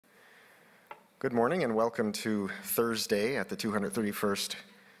Good morning and welcome to Thursday at the 231st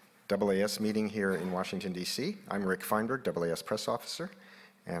AAS meeting here in Washington, D.C. I'm Rick Fienberg, AAS Press Officer,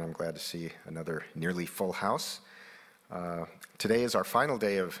 and I'm glad to see another nearly full house. Today is our final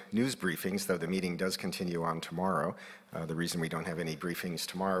day of news briefings, though the meeting does continue on tomorrow. The reason we don't have any briefings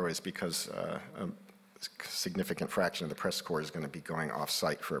tomorrow is because a significant fraction of the press corps is going to be going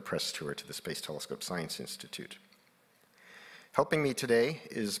off-site for a press tour to the Space Telescope Science Institute. Helping me today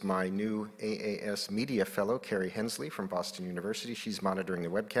is my new AAS Media Fellow, Carrie Hensley from Boston University. She's monitoring the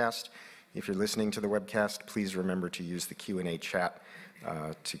webcast. If you're listening to the webcast, please remember to use the Q&A chat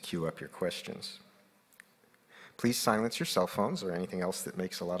to queue up your questions. Please silence your cell phones or anything else that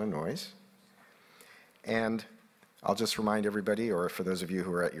makes a lot of noise. And I'll just remind everybody, or for those of you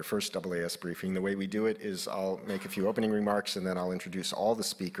who are at your first AAS briefing, the way we do it is I'll make a few opening remarks and then I'll introduce all the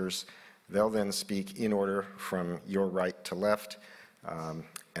speakers. They'll then speak in order from your right to left,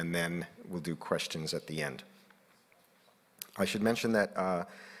 and then we'll do questions at the end. I should mention that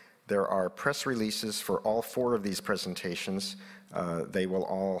there are press releases for all four of these presentations. They will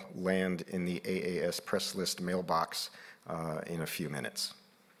all land in the AAS press list mailbox in a few minutes.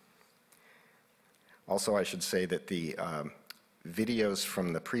 Also, I should say that the videos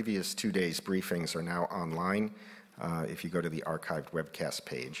from the previous 2 days' briefings are now online if you go to the archived webcast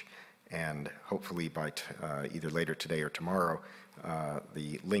page. And hopefully by either later today or tomorrow,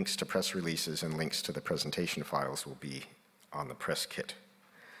 the links to press releases and links to the presentation files will be on the press kit.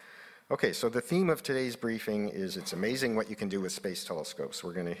 Okay, so the theme of today's briefing is it's amazing what you can do with space telescopes.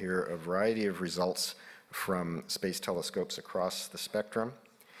 We're going to hear a variety of results from space telescopes across the spectrum.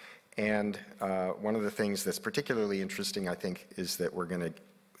 And one of the things that's particularly interesting, I think, is that we're going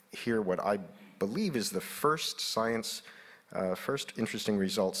to hear what I believe is the first interesting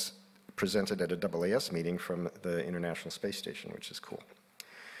results presented at a AAS meeting from the International Space Station, which is cool.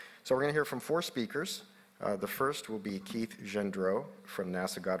 So we're going to hear from four speakers. The first will be Keith Gendreau from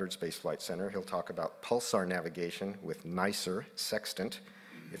NASA Goddard Space Flight Center. He'll talk about pulsar navigation with NICER SEXTANT.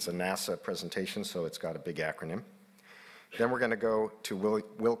 It's a NASA presentation, so it's got a big acronym. Then we're going to go to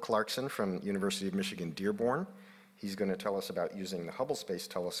Will Clarkson from University of Michigan-Dearborn. He's going to tell us about using the Hubble Space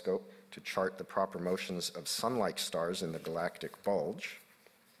Telescope to chart the proper motions of sun-like stars in the Galactic Bulge.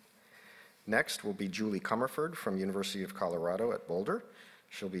 Next will be Julie Comerford from University of Colorado at Boulder.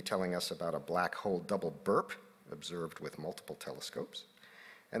 She'll be telling us about a black hole double burp observed with multiple telescopes.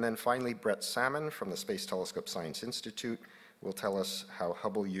 And then finally, Brett Salmon from the Space Telescope Science Institute will tell us how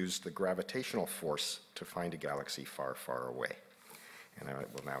Hubble used the gravitational force to find a galaxy far, far away. And I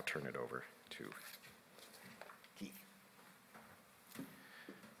will now turn it over to Keith.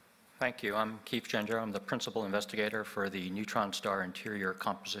 Thank you. I'm Keith Gendreau. I'm the principal investigator for the Neutron Star Interior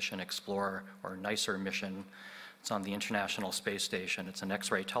Composition Explorer, or NICER mission. It's on the International Space Station. It's an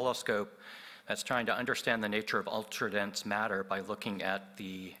X-ray telescope that's trying to understand the nature of ultra-dense matter by looking at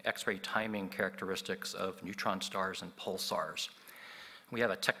the X-ray timing characteristics of neutron stars and pulsars. We have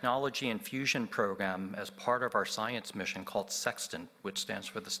a technology infusion program as part of our science mission called SEXTANT, which stands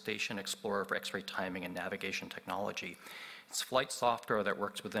for the Station Explorer for X-ray Timing and Navigation Technology. It's flight software that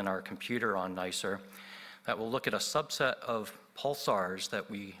works within our computer on NICER that will look at a subset of pulsars that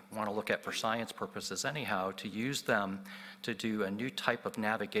we want to look at for science purposes anyhow, to use them to do a new type of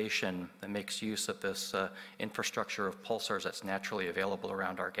navigation that makes use of this infrastructure of pulsars that's naturally available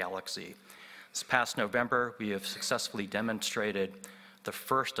around our galaxy. This past November, we have successfully demonstrated the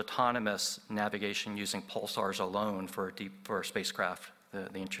first autonomous navigation using pulsars alone for a spacecraft,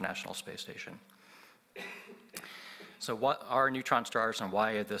 the International Space Station. So what are neutron stars and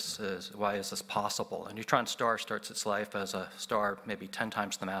why is this possible? A neutron star starts its life as a star maybe 10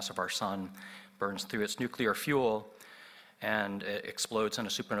 times the mass of our sun, burns through its nuclear fuel, and it explodes in a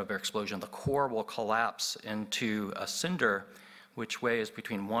supernova explosion. The core will collapse into a cinder which weighs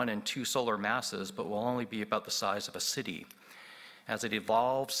between 1 and 2 solar masses, but will only be about the size of a city. As it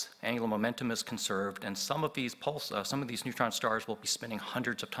evolves, angular momentum is conserved, and some of these neutron stars will be spinning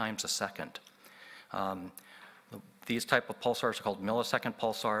hundreds of times a second. These type of pulsars are called millisecond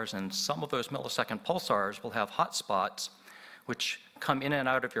pulsars, and some of those millisecond pulsars will have hot spots which come in and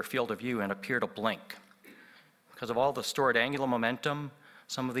out of your field of view and appear to blink. Because of all the stored angular momentum,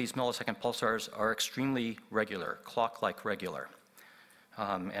 some of these millisecond pulsars are extremely regular, clock-like regular.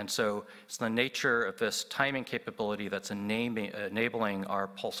 And so it's the nature of this timing capability that's enabling our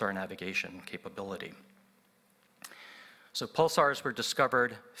pulsar navigation capability. So pulsars were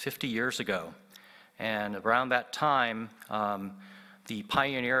discovered 50 years ago. And around that time, the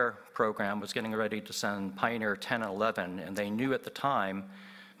Pioneer program was getting ready to send Pioneer 10 and 11, and they knew at the time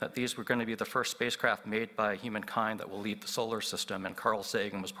that these were going to be the first spacecraft made by humankind that will leave the solar system, and Carl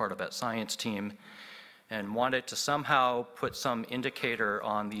Sagan was part of that science team and wanted to somehow put some indicator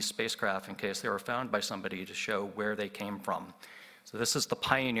on these spacecraft in case they were found by somebody to show where they came from. So this is the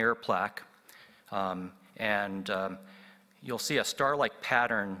Pioneer plaque, you'll see a star-like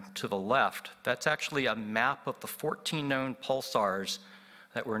pattern to the left. That's actually a map of the 14 known pulsars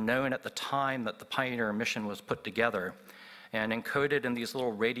that were known at the time that the Pioneer mission was put together. And encoded in these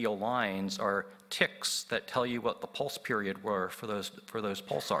little radial lines are ticks that tell you what the pulse period were for those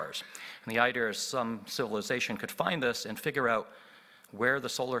pulsars. And the idea is some civilization could find this and figure out where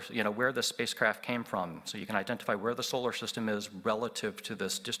the where the spacecraft came from. So you can identify where the solar system is relative to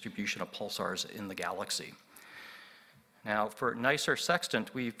this distribution of pulsars in the galaxy. Now, for NICER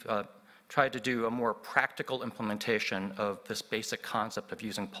Sextant, we've tried to do a more practical implementation of this basic concept of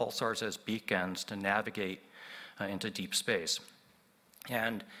using pulsars as beacons to navigate into deep space.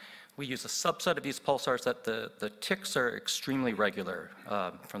 And we use a subset of these pulsars that the ticks are extremely regular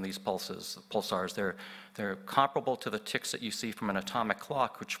from these pulsars. They're comparable to the ticks that you see from an atomic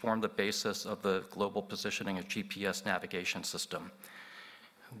clock, which form the basis of the global positioning of GPS navigation system.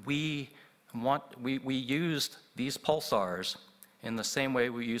 We used these pulsars in the same way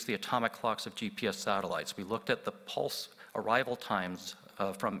we use the atomic clocks of GPS satellites. We looked at the pulse arrival times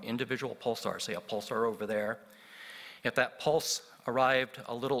from individual pulsars, say a pulsar over there. If that pulse arrived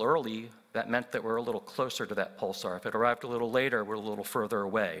a little early, that meant that we're a little closer to that pulsar. If it arrived a little later, we're a little further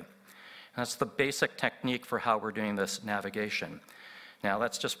away. And that's the basic technique for how we're doing this navigation. Now,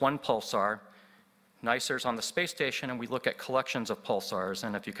 that's just one pulsar. NICER's on the space station, and we look at collections of pulsars.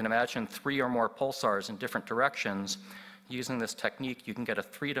 And if you can imagine 3 or more pulsars in different directions, using this technique, you can get a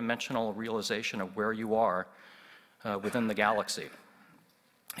 3-dimensional realization of where you are within the galaxy.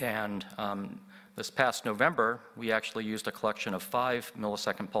 And this past November, we actually used a collection of 5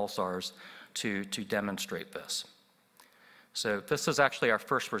 millisecond pulsars to demonstrate this. So this is actually our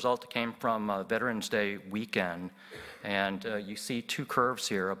first result that came from Veterans Day weekend. And you see 2 curves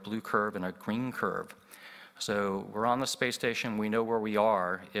here, a blue curve and a green curve. So we're on the space station, we know where we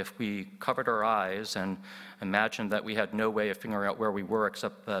are. If we covered our eyes and imagined that we had no way of figuring out where we were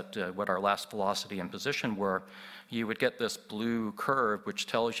except that what our last velocity and position were, you would get this blue curve, which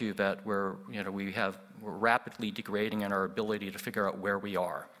tells you that we're rapidly degrading in our ability to figure out where we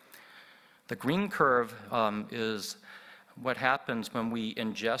are. The green curve is what happens when we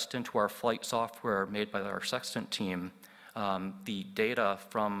ingest into our flight software made by our Sextant team the data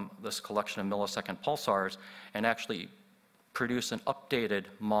from this collection of millisecond pulsars and actually produce an updated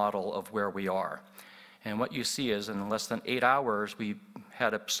model of where we are. And what you see is in less than 8 hours, we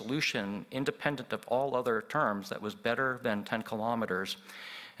had a solution independent of all other terms that was better than 10 kilometers.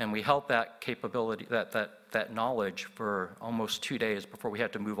 And we held that capability, that knowledge for almost 2 days before we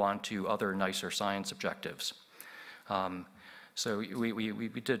had to move on to other NICER science objectives. So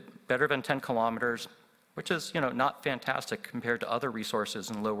we did better than 10 kilometers, which is not fantastic compared to other resources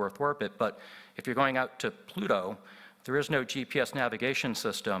in low Earth orbit. But if you're going out to Pluto, there is no GPS navigation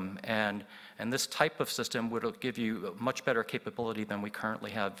system, and this type of system would give you a much better capability than we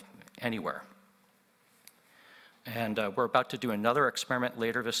currently have anywhere. And we're about to do another experiment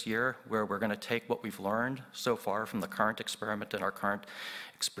later this year where we're going to take what we've learned so far from the current experiment and our current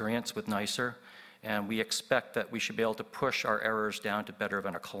experience with NICER, and we expect that we should be able to push our errors down to better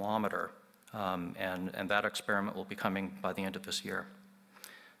than a kilometer. And that experiment will be coming by the end of this year.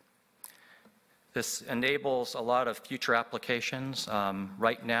 This enables a lot of future applications.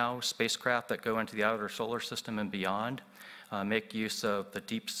 Right now, spacecraft that go into the outer solar system and beyond make use of the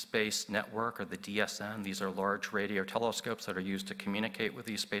Deep Space Network, or the DSN. These are large radio telescopes that are used to communicate with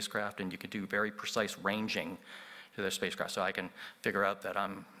these spacecraft, and you can do very precise ranging to their spacecraft. So I can figure out that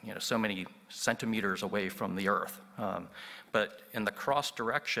I'm so many centimeters away from the Earth. But in the cross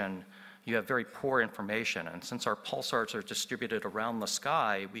direction, you have very poor information. And since our pulsars are distributed around the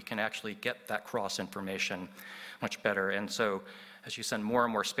sky, we can actually get that cross information much better. And so as you send more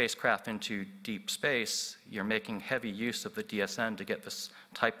and more spacecraft into deep space, you're making heavy use of the DSN to get this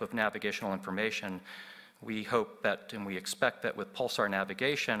type of navigational information. We hope that, and we expect that with pulsar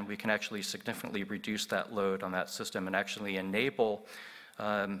navigation, we can actually significantly reduce that load on that system and actually enable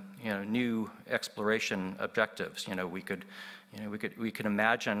new exploration objectives. We could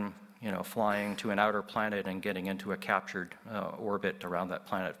imagine flying to an outer planet and getting into a captured orbit around that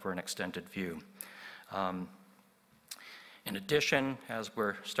planet for an extended view. In addition, as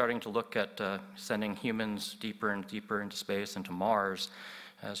we're starting to look at sending humans deeper and deeper into space, into Mars,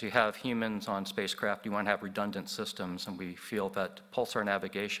 as you have humans on spacecraft, you want to have redundant systems, and we feel that pulsar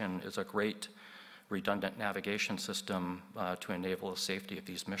navigation is a great redundant navigation system to enable the safety of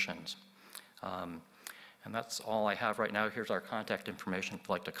these missions. And that's all I have right now. Here's our contact information if you'd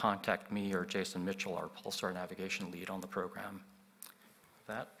like to contact me or Jason Mitchell, our Pulsar navigation lead on the program. With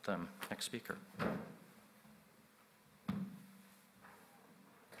that, next speaker.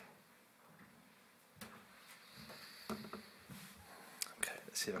 Okay,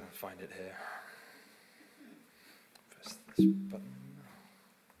 let's see if I can find it here. Press this button.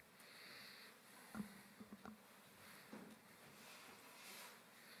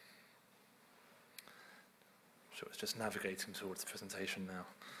 Sure, it's just navigating towards the presentation now.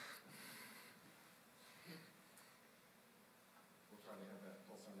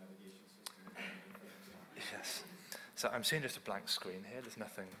 Yes. So I'm seeing just a blank screen here. There's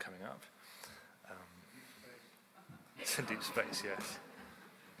nothing coming up. It's in deep space, yes.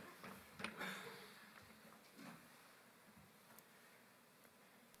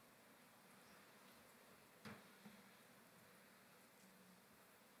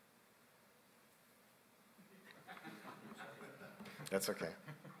 That's okay.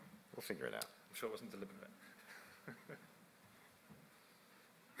 We'll figure it out. I'm sure it wasn't deliberate.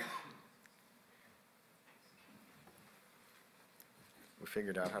 We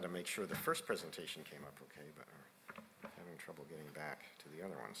figured out how to make sure the first presentation came up okay, but we're having trouble getting back to the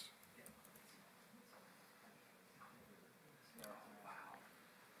other ones.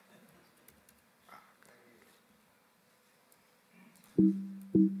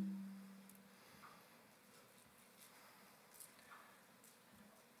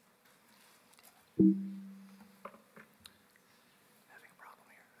 Having a problem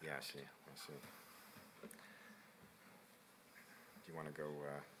here. Yeah, I see. I see. Do you want to go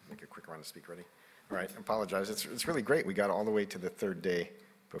make a quick run to speak ready? All right, I apologize. It's really great. We got all the way to the third day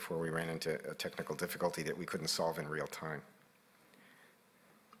before we ran into a technical difficulty that we couldn't solve in real time.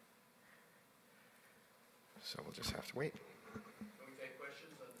 So we'll just have to wait. Can we take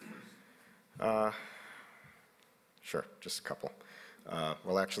questions on the first? Sure, just a couple.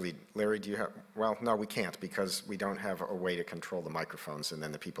 Well, actually, Larry, do you have, well, no, we can't because we don't have a way to control the microphones, and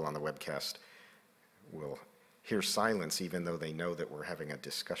then the people on the webcast will hear silence even though they know that we're having a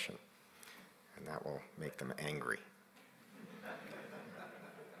discussion, and that will make them angry.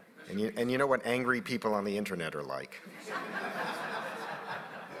 And you know what angry people on the internet are like. Should be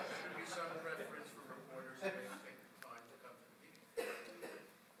some preference for reporters who may take the time to come to the meeting.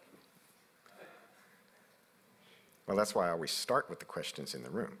 Well, that's why I always start with the questions in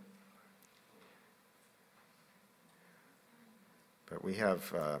the room. But we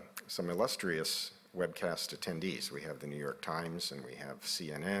have some illustrious webcast attendees. We have the New York Times and we have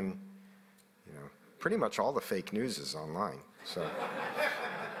CNN. You know, pretty much all the fake news is online. So.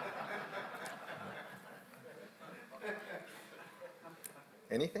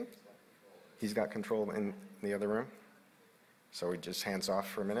 Anything? He's got control in the other room. So we just hands off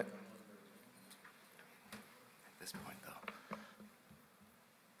for a minute. At this point, though.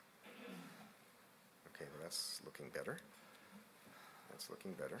 Okay, well, that's looking better. That's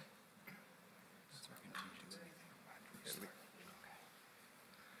looking better.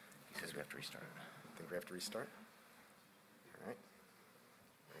 He says we have to restart. I think we have to restart. All right.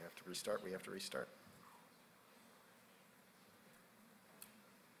 We have to restart. We have to restart.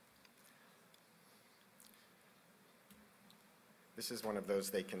 This is one of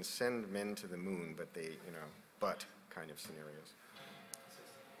those they can send men to the moon, but they, you know, but kind of scenarios.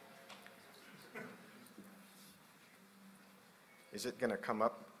 Is it going to come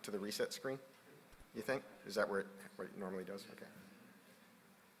up to the reset screen, you think? Is that where it normally does? Okay.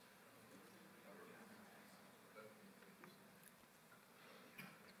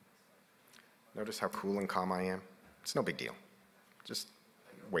 Notice how cool and calm I am? It's no big deal. Just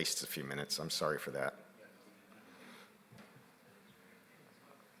wastes a few minutes. I'm sorry for that.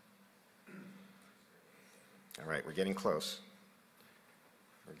 All right, we're getting close.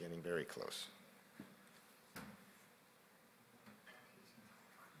 We're getting very close.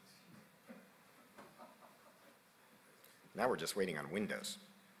 Now we're just waiting on Windows,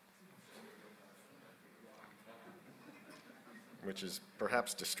 which is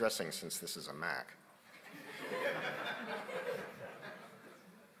perhaps distressing since this is a Mac.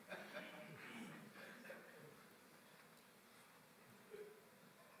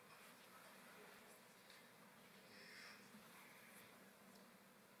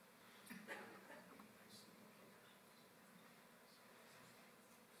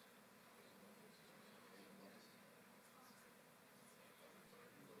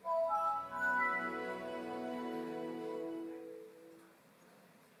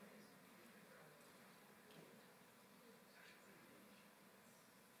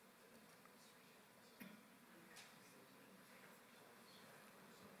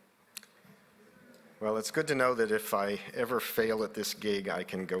 Well, it's good to know that if I ever fail at this gig, I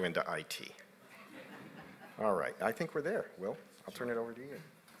can go into IT. All right, I think we're there. Will, I'll turn it over to you.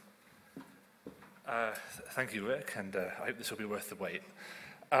 Thank you, Rick, and I hope this will be worth the wait.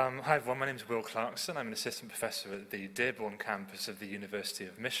 Hi everyone, my name is Will Clarkson. I'm an assistant professor at the Dearborn campus of the University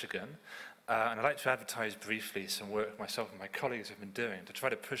of Michigan. And I'd like to advertise briefly some work myself and my colleagues have been doing to try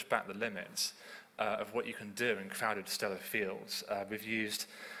to push back the limits of what you can do in crowded stellar fields. We've used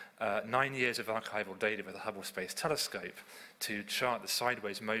 9 years of archival data with the Hubble Space Telescope to chart the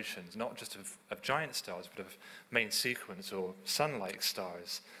sideways motions, not just of giant stars, but of main sequence or sun-like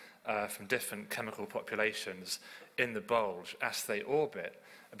stars from different chemical populations in the bulge as they orbit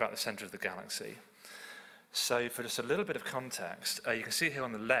about the center of the galaxy. So for just a little bit of context, you can see here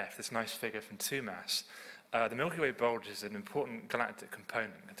on the left this nice figure from TUMAS. The Milky Way bulge is an important galactic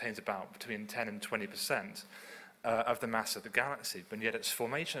component. It contains about between 10 and 20% of the mass of the galaxy, but yet its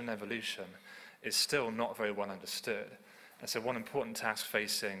formation and evolution is still not very well understood. And so one important task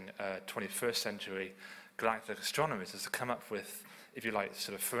facing 21st century galactic astronomers is to come up with, if you like,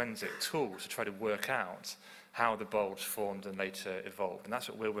 sort of forensic tools to try to work out how the bulge formed and later evolved. And that's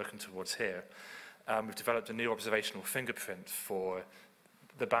what we're working towards here. We've developed a new observational fingerprint for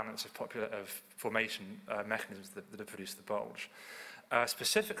the balance of formation mechanisms that have produced the bulge.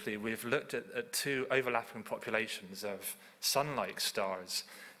 Specifically, we've looked at two overlapping populations of sun-like stars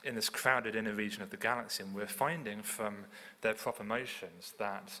in this crowded inner region of the galaxy, and we're finding from their proper motions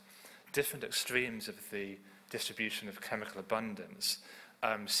that different extremes of the distribution of chemical abundance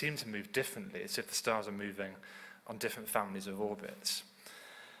seem to move differently, as if the stars are moving on different families of orbits.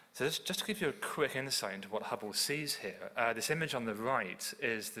 So just to give you a quick insight into what Hubble sees here, this image on the right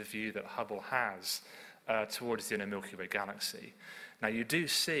is the view that Hubble has towards the inner Milky Way galaxy. Now you do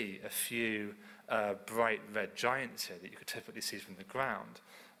see a few bright red giants here that you could typically see from the ground,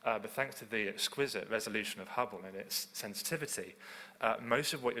 but thanks to the exquisite resolution of Hubble and its sensitivity,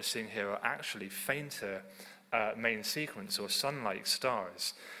 most of what you're seeing here are actually fainter main sequence or sun-like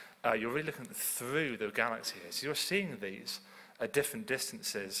stars. You're really looking through the galaxy here, so you're seeing these at different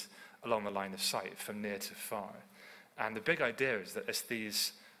distances along the line of sight, from near to far. And the big idea is that as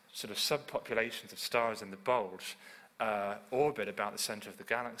these sort of subpopulations of stars in the bulge orbit about the center of the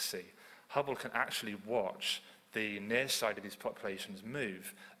galaxy, Hubble can actually watch the near side of these populations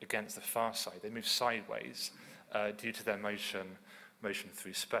move against the far side. They move sideways due to their motion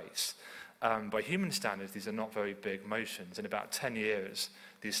through space. By human standards, these are not very big motions. In about 10 years,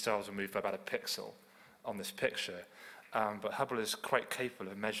 these stars will move by about a pixel on this picture. But Hubble is quite capable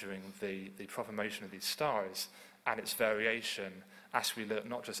of measuring the proper motion of these stars and its variation as we look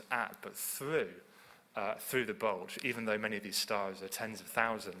not just at, but through the bulge, even though many of these stars are tens of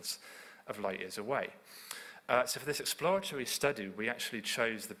thousands of light years away. So for this exploratory study, we actually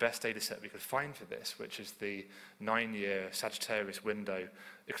chose the best data set we could find for this, which is the 9-year Sagittarius window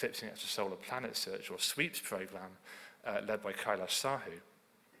eclipsing extrasolar planet search, or SWEEPS program, led by Kailash Sahu.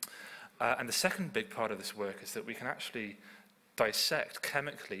 And the second big part of this work is that we can actually dissect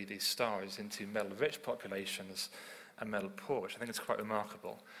chemically these stars into metal-rich populations and metal-poor, which I think is quite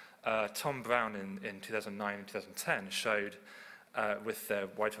remarkable. Tom Brown in 2009 and 2010 showed with their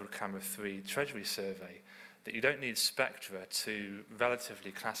Whitefield Camera 3 Treasury survey that you don't need spectra to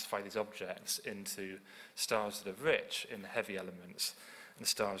relatively classify these objects into stars that are rich in heavy elements and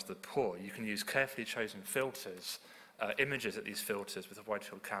stars that are poor. You can use carefully chosen filters, images at these filters with a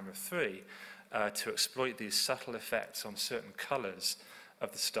Whitefield Camera 3 to exploit these subtle effects on certain colors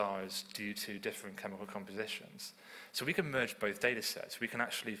of the stars due to different chemical compositions. So we can merge both data sets. We can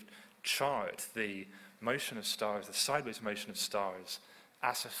actually chart the motion of stars, the sideways motion of stars,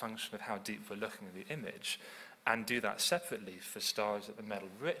 as a function of how deep we're looking at the image, and do that separately for stars at the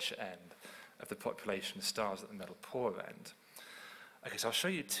metal-rich end of the population of stars at the metal-poor end. Okay, so I'll show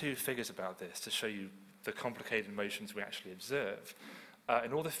you two figures about this to show you the complicated motions we actually observe.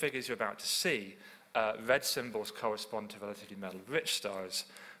 In all the figures you're about to see, red symbols correspond to relatively metal-rich stars,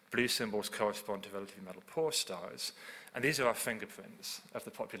 blue symbols correspond to relatively metal-poor stars, and these are our fingerprints of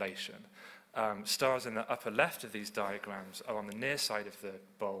the population. Stars in the upper left of these diagrams are on the near side of the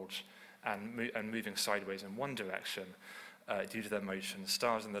bulge and moving sideways in one direction due to their motion.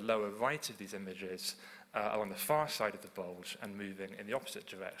 Stars in the lower right of these images are on the far side of the bulge and moving in the opposite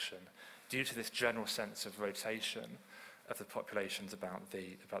direction due to this general sense of rotation of the populations about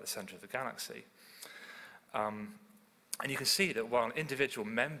the center of the galaxy. And you can see that while individual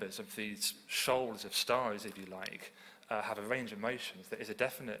members of these shoals of stars, if you like, have a range of motions, there is a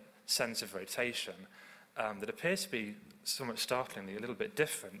definite sense of rotation that appears to be somewhat startlingly a little bit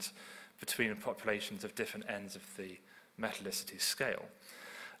different between populations of different ends of the metallicity scale.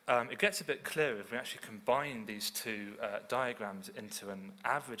 It gets a bit clearer if we actually combine these two diagrams into an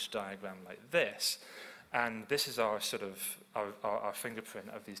average diagram like this. And this is our sort of our fingerprint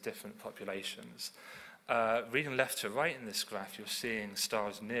of these different populations. Reading left to right in this graph, you're seeing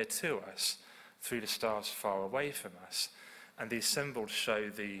stars near to us through to stars far away from us. And these symbols show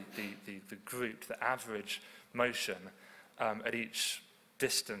the group, the average motion at each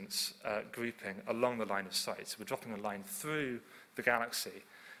distance grouping along the line of sight. So we're dropping a line through the galaxy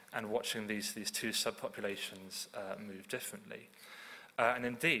and watching these two subpopulations move differently. And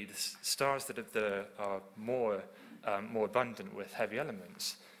indeed, stars that are more abundant with heavy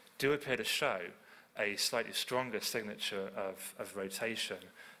elements do appear to show a slightly stronger signature of rotation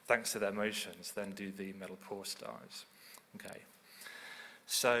thanks to their motions than do the metal poor stars. Okay,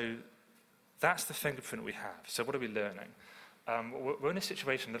 so that's the fingerprint we have. So what are we learning? We're in a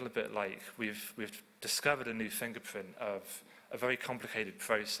situation a little bit like we've discovered a new fingerprint of a very complicated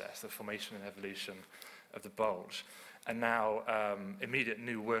process, the formation and evolution of the bulge. And now immediate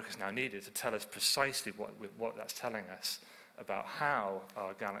new work is now needed to tell us precisely what that's telling us about how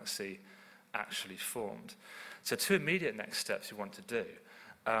our galaxy actually formed. So two immediate next steps we want to do.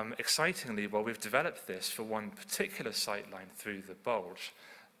 Excitingly, well, we've developed this for one particular sight line through the bulge.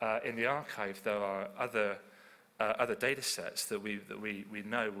 In the archive, there are other data sets that we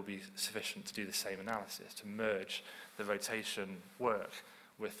know will be sufficient to do the same analysis, to merge the rotation work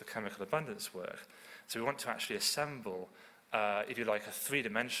with the chemical abundance work. So we want to actually assemble, if you like, a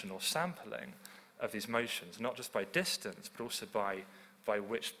three-dimensional sampling of these motions, not just by distance, but also by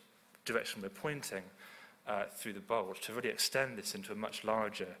which direction we're pointing through the bulge, to really extend this into a much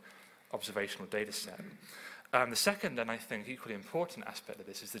larger observational data set. The second, and I think equally important aspect of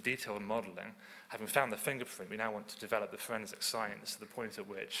this, is the detailed modeling. Having found the fingerprint, we now want to develop the forensic science to the point at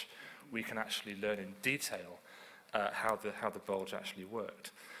which we can actually learn in detail how the bulge actually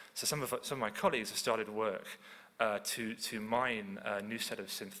worked. So some of my colleagues have started work to mine a new set of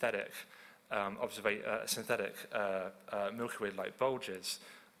synthetic Milky Way-like bulges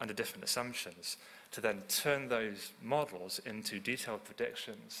under different assumptions, to then turn those models into detailed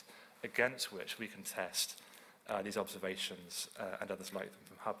predictions against which we can test these observations and others like them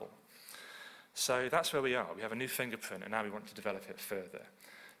from Hubble. So that's where we are. We have a new fingerprint, and now we want to develop it further.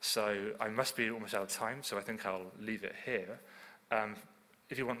 So I must be almost out of time, so I think I'll leave it here.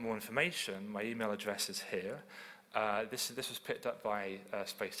 If you want more information, my email address is here. This was picked up by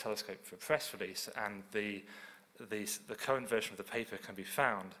Space Telescope for a press release, and the current version of the paper can be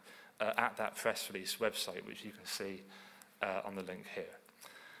found at that press release website, which you can see on the link here.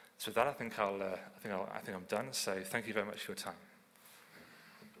 So with that, I think I'm done. So thank you very much for your time.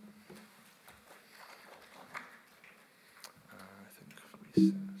 I think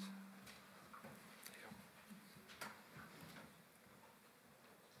reset.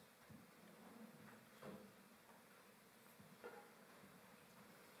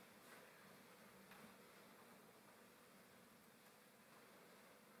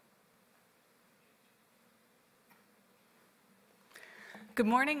 Good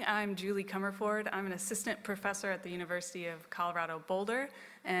morning, I'm Julie Comerford. I'm an assistant professor at the University of Colorado Boulder,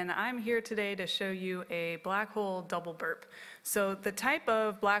 and I'm here today to show you a black hole double burp. So the type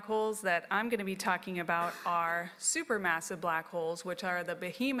of black holes that I'm going to be talking about are supermassive black holes, which are the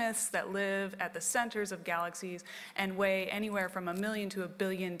behemoths that live at the centers of galaxies and weigh anywhere from 1 million to 1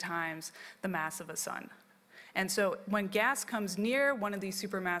 billion times the mass of a sun. And so when gas comes near one of these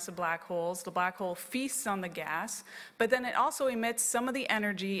supermassive black holes, the black hole feasts on the gas, but then it also emits some of the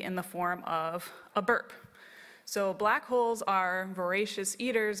energy in the form of a burp. So black holes are voracious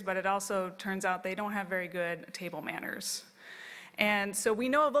eaters, but it also turns out they don't have very good table manners. And so we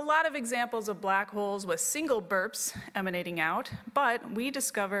know of a lot of examples of black holes with single burps emanating out, but we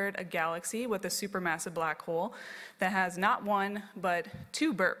discovered a galaxy with a supermassive black hole that has not one, but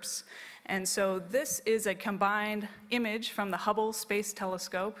 2 burps. And so this is a combined image from the Hubble Space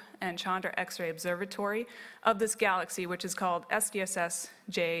Telescope and Chandra X-ray Observatory of this galaxy, which is called SDSS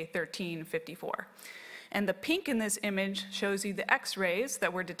J1354. And the pink in this image shows you the X-rays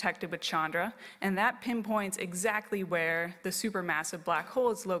that were detected with Chandra, and that pinpoints exactly where the supermassive black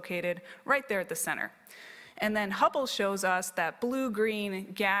hole is located, right there at the center. And then Hubble shows us that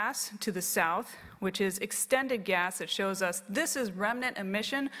blue-green gas to the south, which is extended gas that shows us this is remnant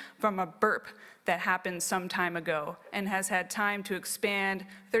emission from a burp that happened some time ago and has had time to expand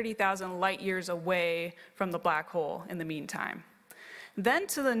 30,000 light years away from the black hole in the meantime. Then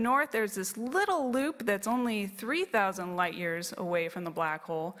to the north, there's this little loop that's only 3,000 light years away from the black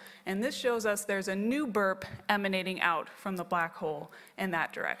hole, and this shows us there's a new burp emanating out from the black hole in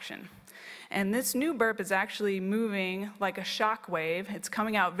that direction. And this new burp is actually moving like a shock wave. It's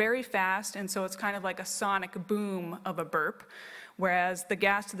coming out very fast, and so it's kind of like a sonic boom of a burp, whereas the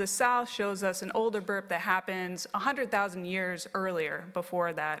gas to the south shows us an older burp that happens 100,000 years earlier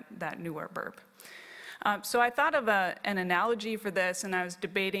before that newer burp. So I thought of an analogy for this, and I was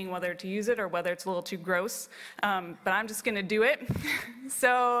debating whether to use it or whether it's a little too gross, but I'm just going to do it.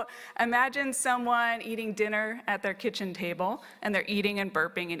 So imagine someone eating dinner at their kitchen table, and they're eating and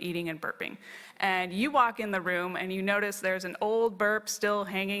burping and eating and burping. And you walk in the room, and you notice there's an old burp still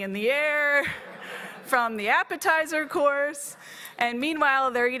hanging in the air from the appetizer course. And meanwhile,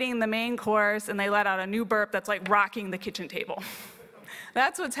 they're eating the main course, and they let out a new burp that's like rocking the kitchen table.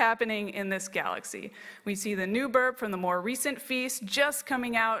 That's what's happening in this galaxy. We see the new burp from the more recent feast just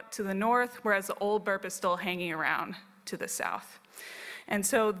coming out to the north, whereas the old burp is still hanging around to the south. And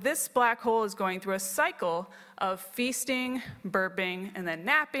so this black hole is going through a cycle of feasting, burping, and then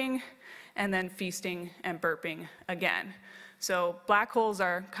napping, and then feasting and burping again. So black holes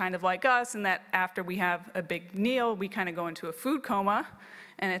are kind of like us in that after we have a big meal, we kind of go into a food coma,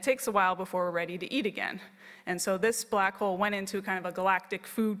 and it takes a while before we're ready to eat again. And so this black hole went into kind of a galactic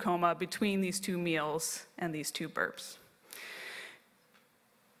food coma between these two meals and these two burps.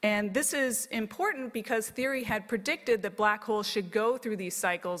 And this is important because theory had predicted that black holes should go through these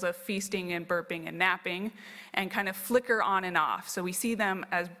cycles of feasting and burping and napping and kind of flicker on and off. So we see them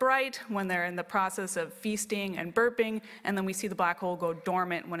as bright when they're in the process of feasting and burping, and then we see the black hole go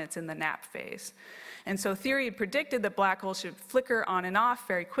dormant when it's in the nap phase. And so theory had predicted that black holes should flicker on and off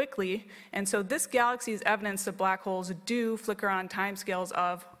very quickly, and so this galaxy is evidence that black holes do flicker on timescales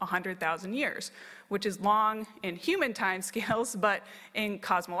of 100,000 years, which is long in human timescales, but in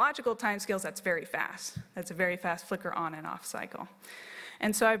cosmological timescales, that's very fast. That's a very fast flicker on and off cycle.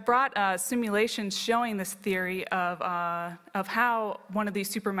 And so I brought simulations showing this theory of how one of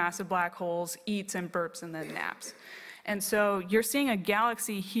these supermassive black holes eats and burps and then naps. And so you're seeing a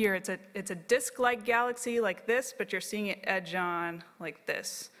galaxy here. It's a disk-like galaxy like this, but you're seeing it edge on like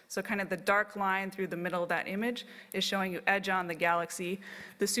this. So kind of the dark line through the middle of that image is showing you edge on the galaxy.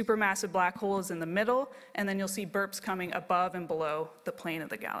 The supermassive black hole is in the middle, and then you'll see burps coming above and below the plane of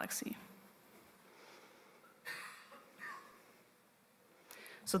the galaxy.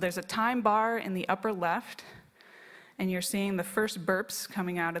 So there's a time bar in the upper left, and you're seeing the first burps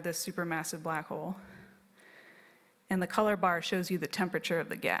coming out of this supermassive black hole. And the color bar shows you the temperature of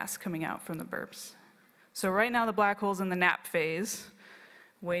the gas coming out from the burps. So right now the black hole's in the nap phase,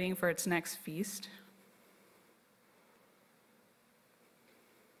 waiting for its next feast.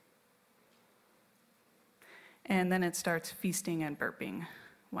 And then it starts feasting and burping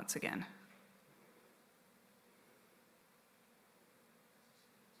once again.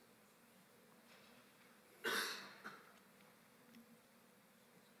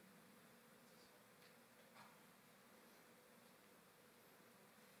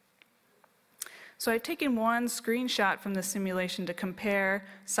 So I've taken one screenshot from the simulation to compare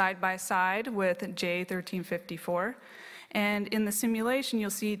side by side with J1354. And in the simulation,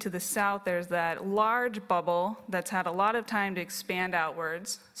 you'll see to the south, there's that large bubble that's had a lot of time to expand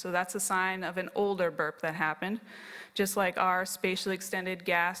outwards. So that's a sign of an older burp that happened, just like our spatially extended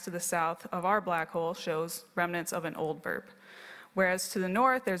gas to the south of our black hole shows remnants of an old burp. Whereas to the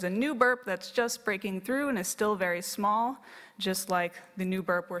north, there's a new burp that's just breaking through and is still very small, just like the new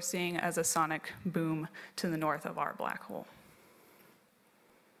burp we're seeing as a sonic boom to the north of our black hole.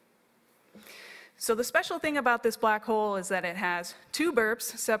 So the special thing about this black hole is that it has two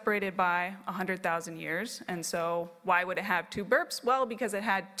burps separated by 100,000 years. And so why would it have two burps? Well, because it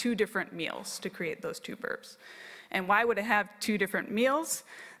had two different meals to create those two burps. And why would it have two different meals?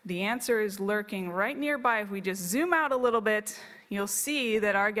 The answer is lurking right nearby. If we just zoom out a little bit, you'll see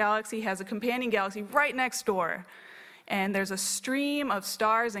that our galaxy has a companion galaxy right next door. And there's a stream of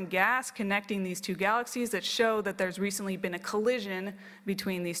stars and gas connecting these two galaxies that show that there's recently been a collision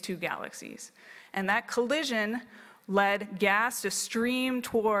between these two galaxies. And that collision led gas to stream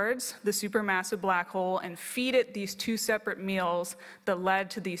towards the supermassive black hole and feed it these two separate meals that led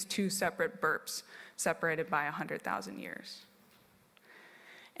to these two separate burps separated by 100,000 years.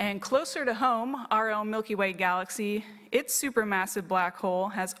 And closer to home, our own Milky Way galaxy, its supermassive black hole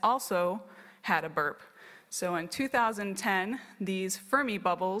has also had a burp. So in 2010, these Fermi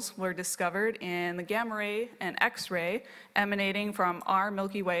bubbles were discovered in the gamma ray and X-ray emanating from our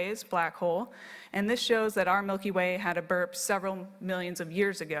Milky Way's black hole. And this shows that our Milky Way had a burp several millions of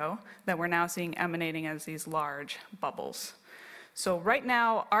years ago that we're now seeing emanating as these large bubbles. So right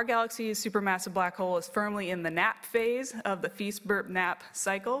now, our galaxy's supermassive black hole is firmly in the nap phase of the feast, burp, nap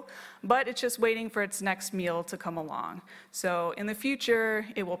cycle, but it's just waiting for its next meal to come along. So in the future,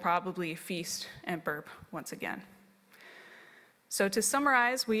 it will probably feast and burp once again. So to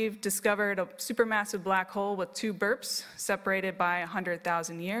summarize, we've discovered a supermassive black hole with 2 burps separated by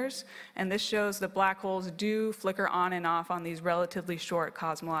 100,000 years, and this shows that black holes do flicker on and off on these relatively short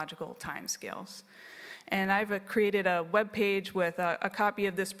cosmological timescales. And I've created a web page with a copy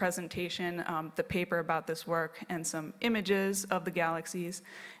of this presentation, the paper about this work, and some images of the galaxies.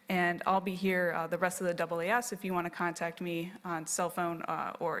 And I'll be here the rest of the AAS if you want to contact me on cell phone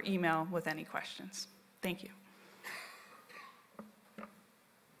or email with any questions. Thank you.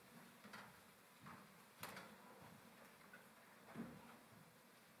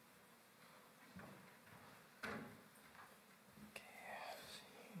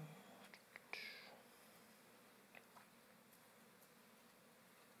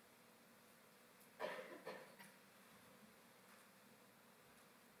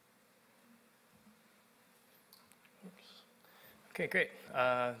 Okay, great.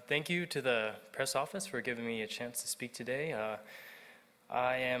 Thank you to the press office for giving me a chance to speak today.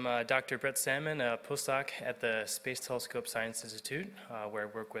 I am Dr. Brett Salmon, a postdoc at the Space Telescope Science Institute, where I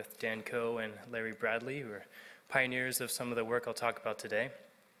work with Dan Coe and Larry Bradley, who are pioneers of some of the work I'll talk about today.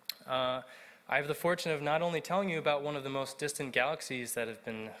 I have the fortune of not only telling you about one of the most distant galaxies that have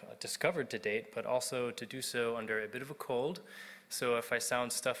been discovered to date, but also to do so under a bit of a cold. So if I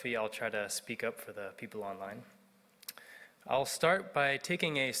sound stuffy, I'll try to speak up for the people online. I'll start by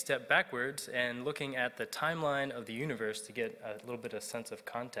taking a step backwards and looking at the timeline of the universe to get a little bit of sense of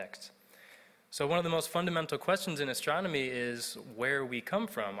context. So one of the most fundamental questions in astronomy is where we come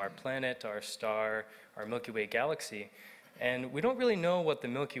from, our planet, our star, our Milky Way galaxy. And we don't really know what the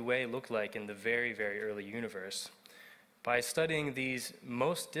Milky Way looked like in the very, very early universe. By studying these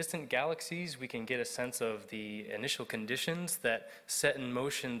most distant galaxies, we can get a sense of the initial conditions that set in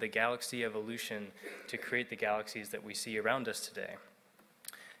motion the galaxy evolution to create the galaxies that we see around us today.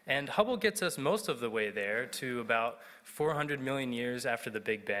 And Hubble gets us most of the way there to about 400 million years after the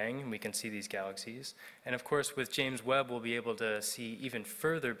Big Bang. We can see these galaxies. And of course, with James Webb, we'll be able to see even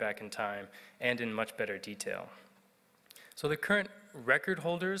further back in time and in much better detail. So the current record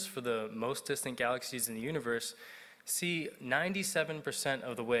holders for the most distant galaxies in the universe see 97%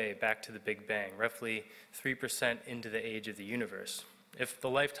 of the way back to the Big Bang, roughly 3% into the age of the universe. If the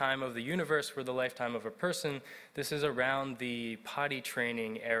lifetime of the universe were the lifetime of a person, this is around the potty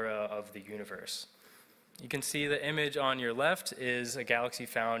training era of the universe. You can see the image on your left is a galaxy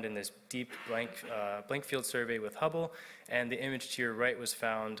found in this deep blank field survey with Hubble, and the image to your right was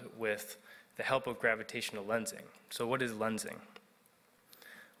found with the help of gravitational lensing. So what is lensing?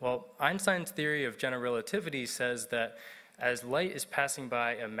 Well, Einstein's theory of general relativity says that as light is passing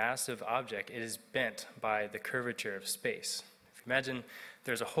by a massive object, it is bent by the curvature of space. If you imagine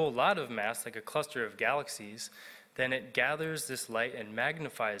there's a whole lot of mass, like a cluster of galaxies, then it gathers this light and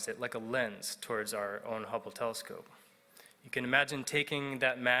magnifies it like a lens towards our own Hubble telescope. You can imagine taking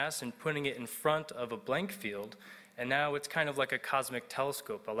that mass and putting it in front of a blank field, and now it's kind of like a cosmic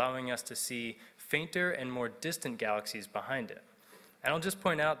telescope, allowing us to see fainter and more distant galaxies behind it. And I'll just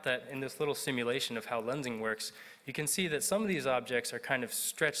point out that in this little simulation of how lensing works, you can see that some of these objects are kind of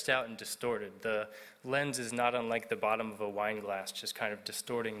stretched out and distorted. The lens is not unlike the bottom of a wine glass, just kind of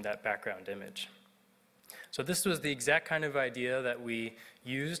distorting that background image. So this was the exact kind of idea that we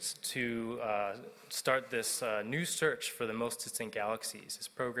used to start this new search for the most distant galaxies, this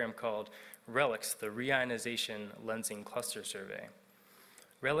program called RELIX, the Reionization Lensing Cluster Survey.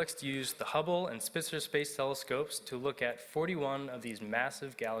 RELIX used the Hubble and Spitzer space telescopes to look at 41 of these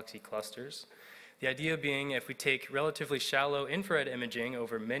massive galaxy clusters. The idea being, if we take relatively shallow infrared imaging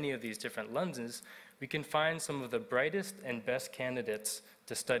over many of these different lenses, we can find some of the brightest and best candidates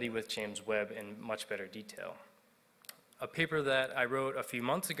to study with James Webb in much better detail. A paper that I wrote a few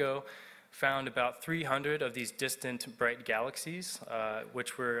months ago found about 300 of these distant bright galaxies,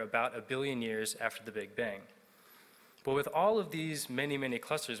 which were about 1 billion years after the Big Bang. But with all of these many, many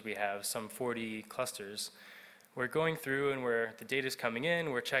clusters we have, some 40 clusters, we're going through and where the data is coming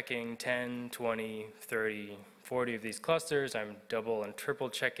in, we're checking 10, 20, 30, 40 of these clusters. I'm double and triple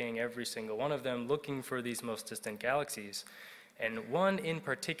checking every single one of them, looking for these most distant galaxies. And one in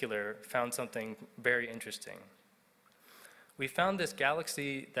particular found something very interesting. We found this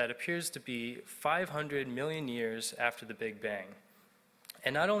galaxy that appears to be 500 million years after the Big Bang.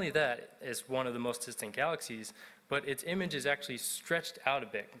 And not only that is one of the most distant galaxies, but its image is actually stretched out a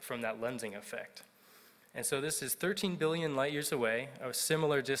bit from that lensing effect. And so this is 13 billion light years away, a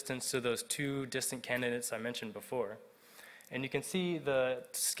similar distance to those 2 distant candidates I mentioned before. And you can see the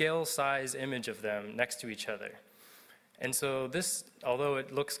scale size image of them next to each other. And so this, although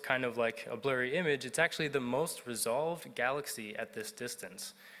it looks kind of like a blurry image, it's actually the most resolved galaxy at this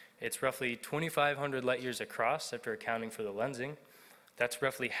distance. It's roughly 2,500 light years across after accounting for the lensing. That's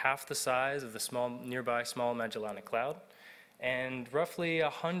roughly half the size of the nearby Small Magellanic Cloud, and roughly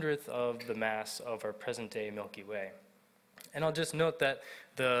 100th of the mass of our present-day Milky Way. And I'll just note that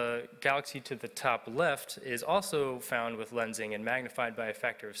the galaxy to the top left is also found with lensing and magnified by a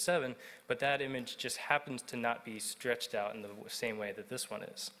factor of 7, but that image just happens to not be stretched out in the same way that this one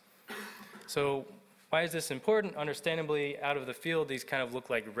is. So why is this important? Understandably, out of the field, these kind of look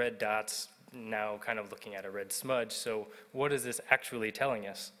like red dots, now kind of looking at a red smudge. So what is this actually telling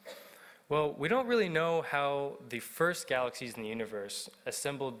us? Well, we don't really know how the first galaxies in the universe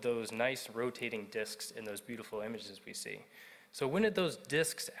assembled those nice rotating disks in those beautiful images we see. So when did those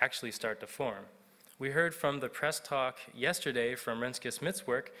disks actually start to form? We heard from the press talk yesterday from Renske-Smith's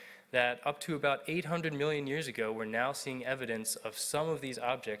work that up to about 800 million years ago, we're now seeing evidence of some of these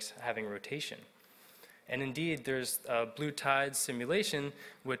objects having rotation. And indeed, there's a blue tide simulation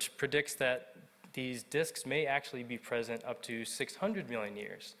which predicts that these disks may actually be present up to 600 million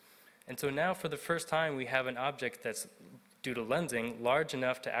years. And so now for the first time, we have an object that's, due to lensing, large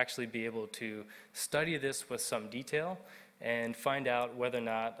enough to actually be able to study this with some detail and find out whether or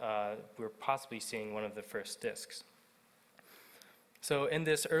not we're possibly seeing one of the first disks. So in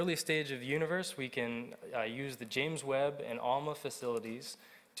this early stage of the universe, we can use the James Webb and ALMA facilities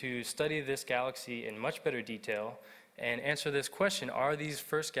to study this galaxy in much better detail and answer this question: are these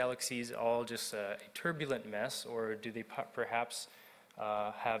first galaxies all just a turbulent mess, or do they perhaps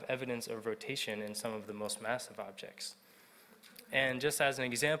have evidence of rotation in some of the most massive objects? And just as an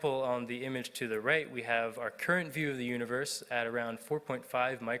example, on the image to the right, we have our current view of the universe at around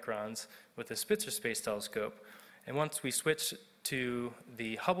 4.5 microns with the Spitzer Space Telescope. And once we switch to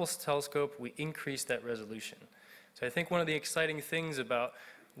the Hubble telescope, we increase that resolution. So I think one of the exciting things about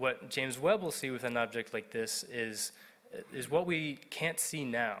what James Webb will see with an object like this is what we can't see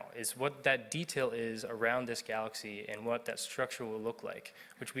now, is what that detail is around this galaxy and what that structure will look like,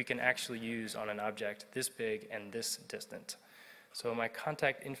 which we can actually use on an object this big and this distant. So my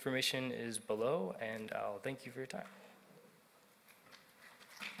contact information is below, and I'll thank you for your time.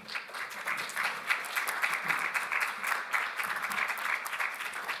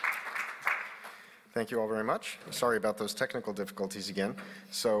 Thank you all very much. Sorry about those technical difficulties again.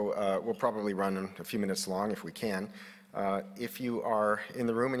 So we'll probably run a few minutes long if we can. If you are in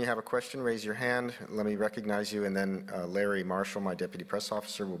the room and you have a question, raise your hand. Let me recognize you, and then Larry Marshall, my deputy press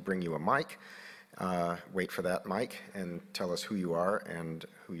officer, will bring you a mic. Wait for that mic and tell us who you are and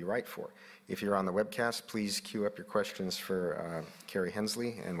who you write for. If you're on the webcast, please queue up your questions for Carrie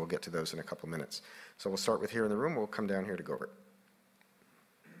Hensley, and we'll get to those in a couple minutes. So we'll start with here in the room. We'll come down here to Goddard.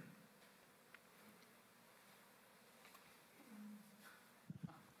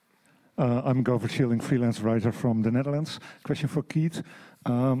 I'm Goddard Schilling, freelance writer from the Netherlands. Question for Keith.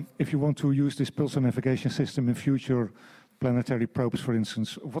 If you want to use this Pulsar navigation system in future planetary probes, for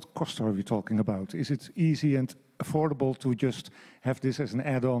instance, what cost are we talking about? Is it easy and affordable to just have this as an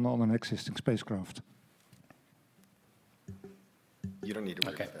add-on on an existing spacecraft? You don't need to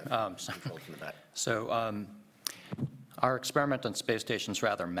worry about that. Controlled from the back. So our experiment on space station is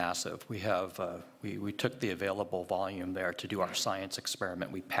rather massive. We have we took the available volume there to do our science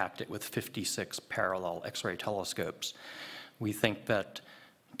experiment. We packed it with 56 parallel X-ray telescopes. We think that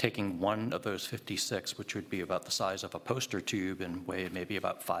taking one of those 56, which would be about the size of a poster tube and weigh maybe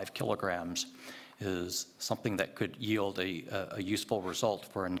about 5 kilograms, is something that could yield a useful result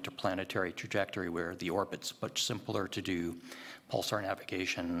for an interplanetary trajectory where the orbit's much simpler to do pulsar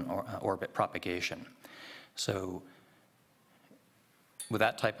navigation or orbit propagation. So with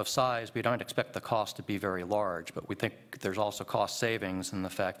that type of size, we don't expect the cost to be very large, but we think there's also cost savings in the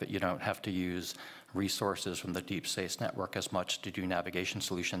fact that you don't have to use resources from the Deep Space Network as much to do navigation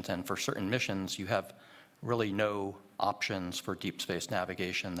solutions. And for certain missions, you have really no options for deep space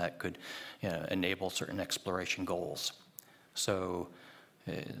navigation that could enable certain exploration goals. So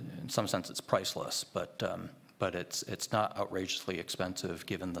in some sense, it's priceless, but it's not outrageously expensive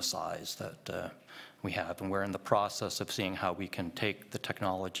given the size that we have. And we're in the process of seeing how we can take the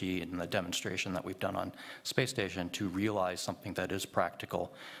technology and the demonstration that we've done on space station to realize something that is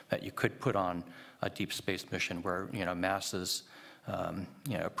practical, that you could put on a deep space mission where mass is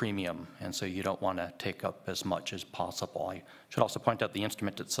a premium, and so you don't want to take up as much as possible. I should also point out the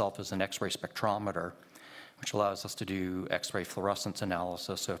instrument itself is an X-ray spectrometer, which allows us to do X-ray fluorescence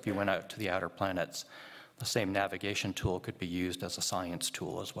analysis. So if you went out to the outer planets, the same navigation tool could be used as a science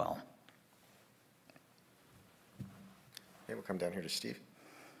tool as well. Okay, we'll come down here to Steve.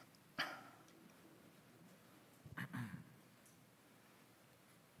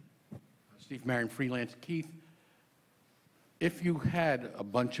 Steve Marion, freelance. Keith, if you had a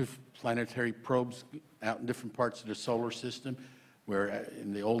bunch of planetary probes out in different parts of the solar system, where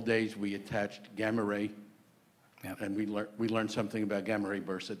in the old days we attached gamma ray, and we learned something about gamma ray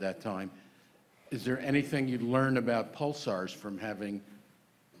bursts at that time, is there anything you'd learn about pulsars from having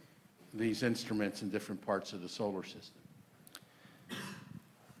these instruments in different parts of the solar system?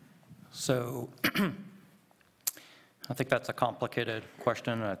 So I think that's a complicated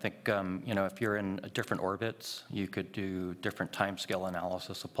question. I think, if you're in different orbits, you could do different timescale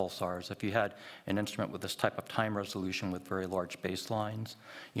analysis of pulsars. If you had an instrument with this type of time resolution with very large baselines,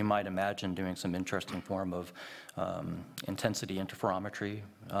 you might imagine doing some interesting form of intensity interferometry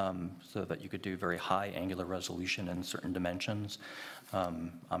so that you could do very high angular resolution in certain dimensions.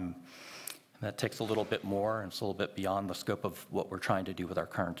 That takes a little bit more, and it's a little bit beyond the scope of what we're trying to do with our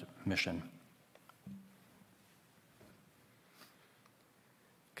current mission.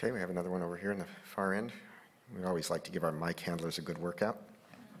 Okay, we have another one over here in the far end. We always like to give our mic handlers a good workout.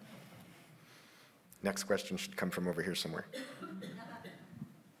 Next question should come from over here somewhere.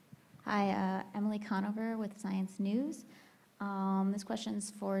 Hi, Emily Conover with Science News. This question's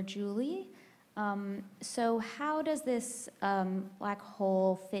for Julie. So how does this black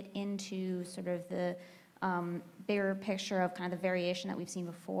hole fit into sort of the bigger picture of kind of the variation that we've seen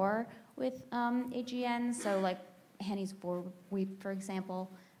before with AGN? So like Hanny's Vorwerp, for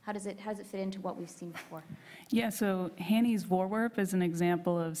example, how does it fit into what we've seen before? Yeah, so Hanny's Vorwerp is an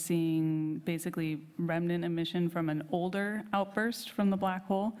example of seeing basically remnant emission from an older outburst from the black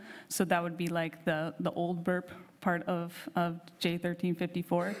hole. So that would be like the old burp part of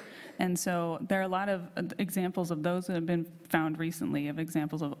J1354. And so there are a lot of examples of those that have been found recently, of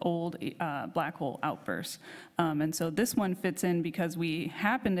examples of old black hole outbursts. And so this one fits in because we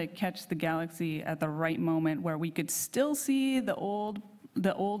happened to catch the galaxy at the right moment where we could still see the old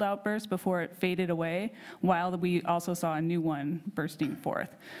outburst before it faded away, while we also saw a new one bursting forth.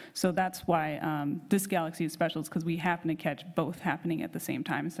 So that's why this galaxy is special, is because we happen to catch both happening at the same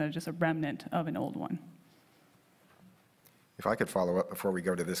time instead of just a remnant of an old one. If I could follow up before we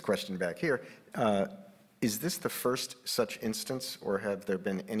go to this question back here, is this the first such instance, or have there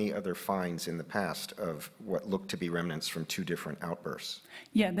been any other finds in the past of what looked to be remnants from two different outbursts?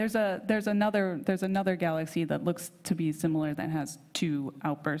 Yeah, there's another galaxy that looks to be similar that has two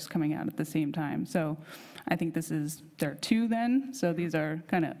outbursts coming out at the same time. So I think there are two then. So these are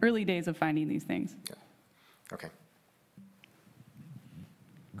kind of early days of finding these things. Yeah. Okay.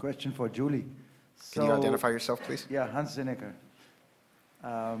 Question for Julie. Can you identify yourself, please? Yeah, Hans Zinnecker.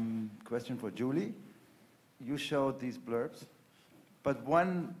 Question for Julie. You showed these blurbs, but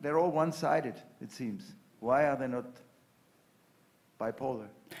they're all one-sided, it seems. Why are they not bipolar?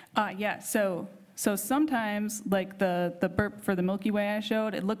 Yeah, so sometimes, like the burp for the Milky Way I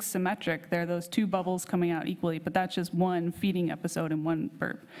showed, it looks symmetric. There are those two bubbles coming out equally, but that's just one feeding episode in one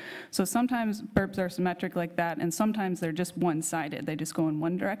burp. So sometimes burps are symmetric like that, and sometimes they're just one-sided. They just go in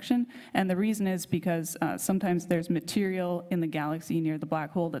one direction. And the reason is because sometimes there's material in the galaxy near the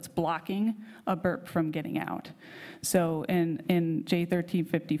black hole that's blocking a burp from getting out. So in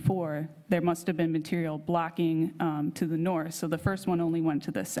J1354, there must have been material blocking to the north. So the first one only went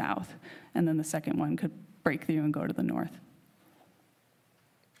to the south, and then the second one could break through and go to the north.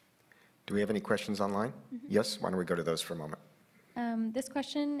 Do we have any questions online? Mm-hmm. Yes? Why don't we go to those for a moment? This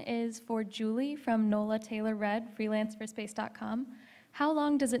question is for Julie from Nola Taylor Red, freelance for space.com. How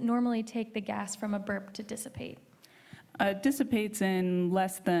long does it normally take the gas from a burp to dissipate? It dissipates in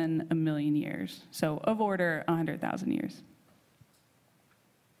less than 1 million years, so of order 100,000 years.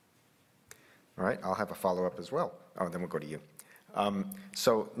 All right, I'll have a follow-up as well. Oh, then we'll go to you.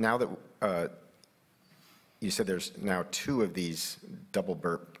 So now that you said there's now 2 of these double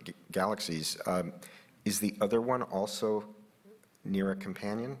burp galaxies, is the other one also near a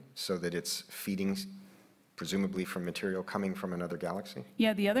companion so that it's feeding presumably from material coming from another galaxy?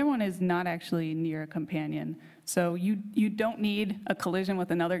 Yeah, the other one is not actually near a companion. So you don't need a collision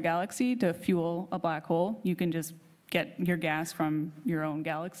with another galaxy to fuel a black hole. You can just get your gas from your own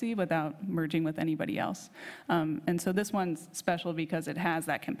galaxy without merging with anybody else. And so this one's special because it has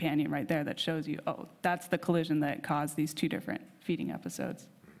that companion right there that shows you, oh, that's the collision that caused these 2 different feeding episodes.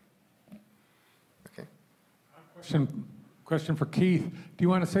 Okay. Question for Keith. Do you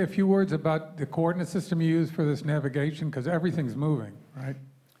want to say a few words about the coordinate system you use for this navigation? Because everything's moving, right?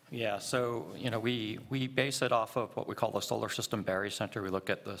 Yeah, so we base it off of what we call the solar system barycenter. We look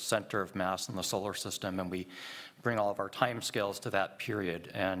at the center of mass in the solar system, and we bring all of our time scales to that period.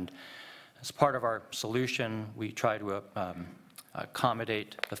 And As part of our solution, we try to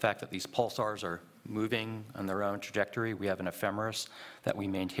accommodate the fact that these pulsars are moving on their own trajectory. We have an ephemeris that we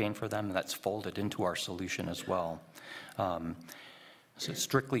maintain for them, and that's folded into our solution as well. So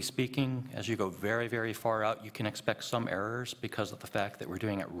strictly speaking, as you go very, very far out, you can expect some errors because of the fact that we're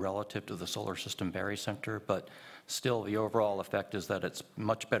doing it relative to the solar system barycenter, but still the overall effect is that it's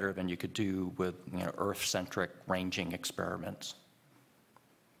much better than you could do with Earth-centric ranging experiments.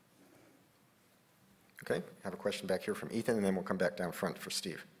 Okay, I have a question back here from Ethan, and then we'll come back down front for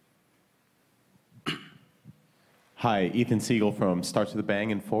Steve. Hi, Ethan Siegel from Start to the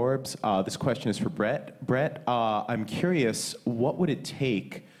Bang and Forbes. This question is for Brett. Brett, I'm curious, what would it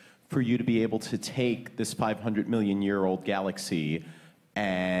take for you to be able to take this 500-million-year-old galaxy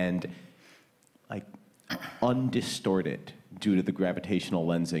and undistort it due to the gravitational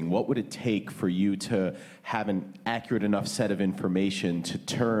lensing? What would it take for you to have an accurate enough set of information to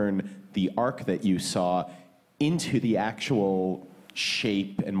turn the arc that you saw into the actual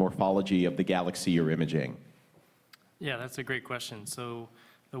shape and morphology of the galaxy you're imaging? Yeah, that's a great question. So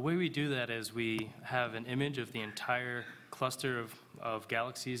the way we do that is we have an image of the entire cluster of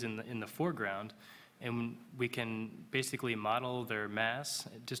galaxies in the foreground, and we can basically model their mass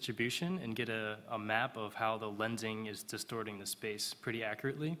distribution and get a map of how the lensing is distorting the space pretty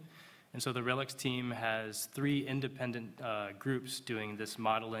accurately. And so the RELX team has 3 independent groups doing this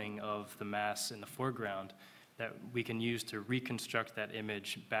modeling of the mass in the foreground that we can use to reconstruct that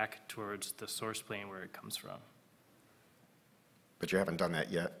image back towards the source plane where it comes from. But you haven't done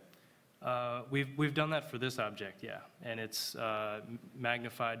that yet? We've done that for this object, yeah. And it's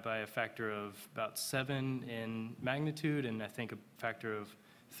magnified by a factor of about 7 in magnitude, and I think a factor of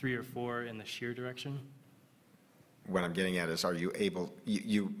 3 or 4 in the shear direction. What I'm getting at is, are you able,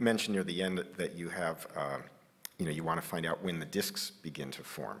 you mentioned near the end that you have, you want to find out when the disks begin to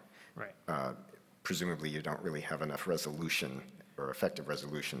form. Right. Presumably you don't really have enough resolution or effective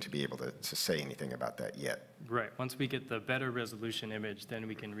resolution to be able to say anything about that yet. Right. Once we get the better resolution image, then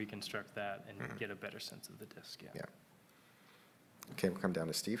we can reconstruct that and get a better sense of the disk. Yeah. Okay, we'll come down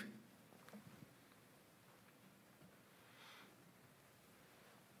to Steve.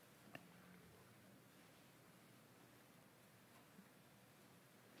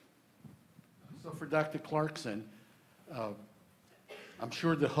 So for Dr. Clarkson, I'm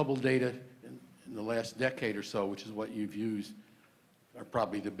sure the Hubble data in the last decade or so, which is what you've used, are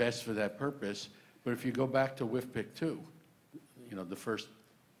probably the best for that purpose. But if you go back to WIFPIC-2, the first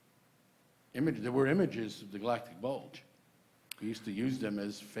image, there were images of the galactic bulge. We used to use them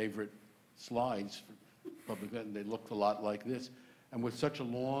as favorite slides for public, and they looked a lot like this. And with such a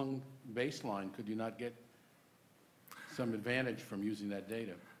long baseline, could you not get some advantage from using that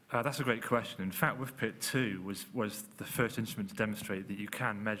data? That's a great question. In fact, WIFPIC-2 was the first instrument to demonstrate that you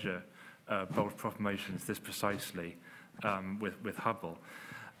can measure bulge proformations this precisely with Hubble.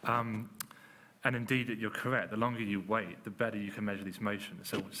 And indeed, you're correct. The longer you wait, the better you can measure these motions.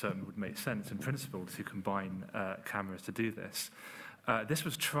 So it certainly would make sense in principle to combine cameras to do this. This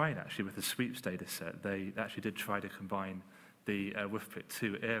was tried actually with the sweeps data set. They actually did try to combine the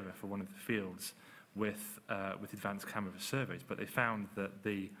WIFPIC-2 era for one of the fields with advanced camera surveys, but they found that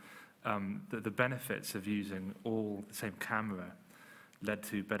the benefits of using all the same camera led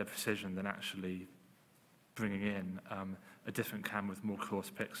to better precision than actually bringing in a different camera with more coarse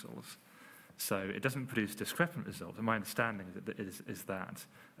pixels. So it doesn't produce discrepant results. And my understanding is that,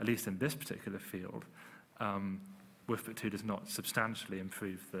 at least in this particular field, WIFPIC-2 does not substantially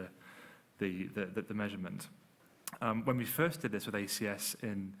improve the measurement. When we first did this with ACS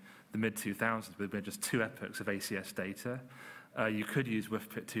in the mid-2000s, with just 2 epochs of ACS data, you could use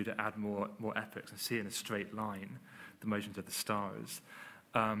WIFPIC-2 to add more epochs and see in a straight line the motions of the stars.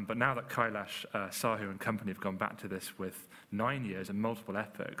 But now that Kailash Sahu and company have gone back to this with 9 years and multiple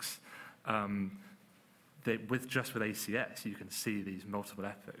epochs, with ACS, you can see these multiple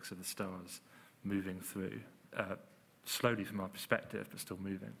epochs of the stars moving through, slowly from our perspective, but still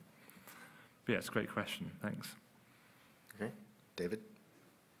moving. But yeah, it's a great question. Thanks. Okay, David?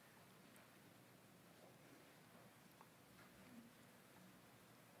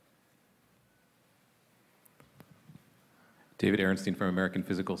 David Ehrenstein from American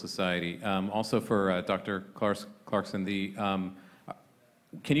Physical Society. Also for Dr. Clarkson,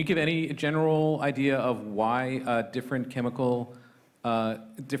 can you give any general idea of why different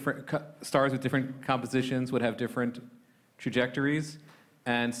stars with different compositions would have different trajectories?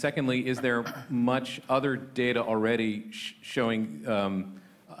 And secondly, is there much other data already showing,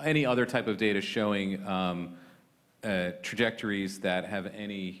 any other type of data showing trajectories that have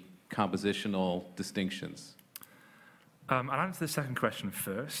any compositional distinctions? I'll answer the second question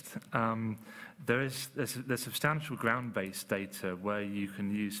first. There's substantial ground-based data where you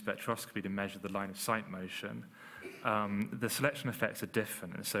can use spectroscopy to measure the line of sight motion. The selection effects are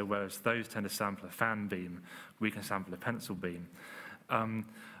different, and so whereas those tend to sample a fan beam, we can sample a pencil beam.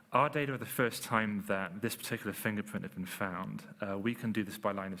 Our data are the first time that this particular fingerprint has been found. We can do this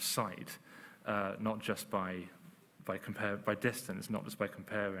by line of sight, not just by distance, not just by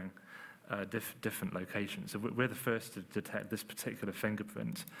comparing different locations. So we're the first to detect this particular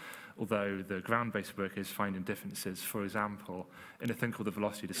fingerprint, although the ground-based work is finding differences, for example, in a thing called the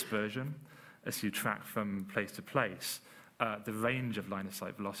velocity dispersion. As you track from place to place, the range of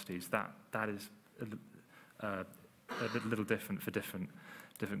line-of-sight velocities, that is a little different for different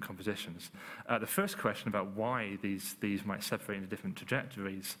compositions. The first question about why these might separate into different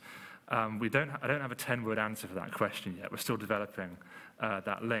trajectories, I don't have a 10-word answer for that question yet. We're still developing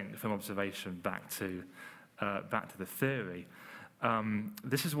that link from observation back to the theory.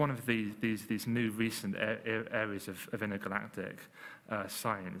 This is one of these new recent areas of intergalactic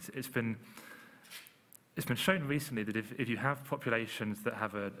science. It's been shown recently that if you have populations that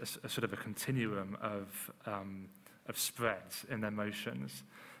have a sort of a continuum of spreads in their motions,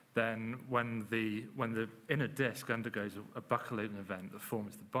 then when the inner disk undergoes a buckling event that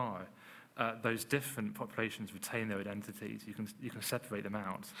forms the bar, those different populations retain their identities. You can separate them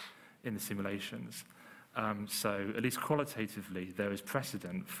out in the simulations. So at least qualitatively, there is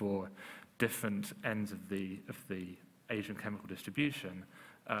precedent for different ends of the Asian chemical distribution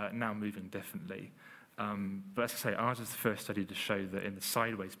now moving differently. But as I say, ours is the first study to show that in the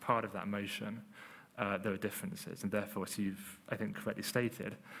sideways part of that motion, there are differences, and therefore, as you've, I think, correctly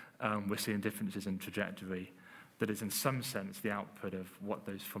stated, we're seeing differences in trajectory that is, in some sense, the output of what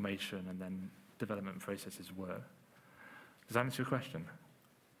those formation and then development processes were. Does that answer your question?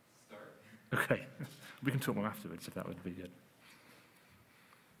 Start. Okay. We can talk more afterwards, if that would be good.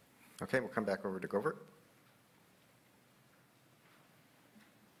 Okay, we'll come back over to Goddard.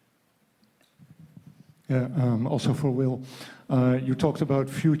 Yeah, also for Will. You talked about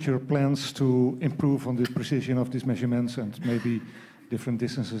future plans to improve on the precision of these measurements and maybe different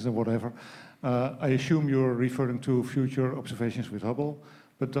distances and whatever. I assume you're referring to future observations with Hubble,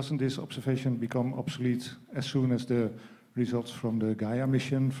 but doesn't this observation become obsolete as soon as the results from the Gaia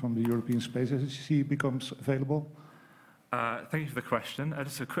mission from the European Space Agency becomes available? Thank you for the question.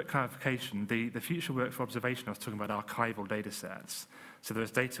 Just a quick clarification. The future work for observation, I was talking about archival data sets. So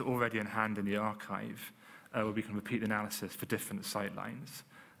there's data already in hand in the archive where we can repeat the analysis for different sight lines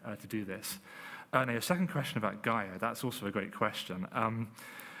to do this. Now, your second question about Gaia, that's also a great question.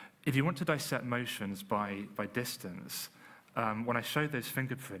 If you want to dissect motions by distance, when I showed those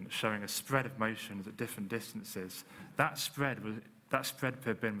fingerprints showing a spread of motions at different distances, that spread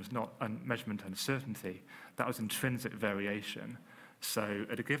per bin was not measurement uncertainty, that was intrinsic variation. So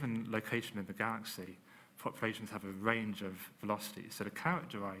at a given location in the galaxy, populations have a range of velocities. So to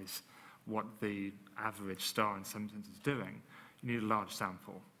characterize what the average star in some sense is doing, you need a large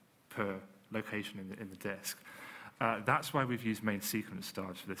sample per location in the disk. That's why we've used main sequence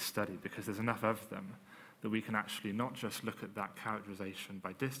stars for this study, because there's enough of them that we can actually not just look at that characterization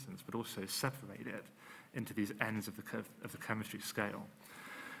by distance, but also separate it into these ends of the chemistry scale.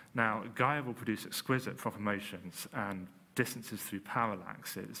 Now, Gaia will produce exquisite proper motions and distances through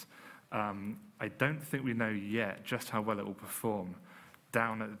parallaxes. I don't think we know yet just how well it will perform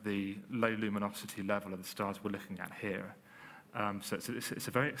down at the low luminosity level of the stars we're looking at here. So it's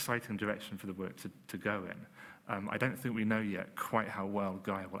a very exciting direction for the work to go in. I don't think we know yet quite how well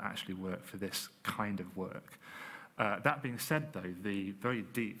Gaia will actually work for this kind of work. That being said, though, the very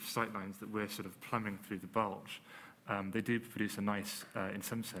deep sightlines that we're sort of plumbing through the Bulge, they do produce a nice, in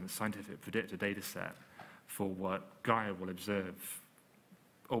some sense, scientific predictor data set for what Gaia will observe,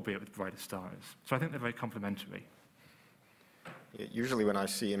 albeit with brighter stars. So I think they're very complementary. Usually when I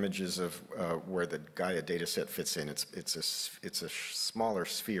see images of where the Gaia data set fits in, it's a smaller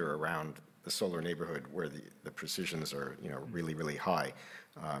sphere around the solar neighborhood where the precisions are, really, really high.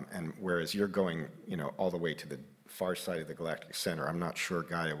 And whereas you're going, all the way to the far side of the galactic center, I'm not sure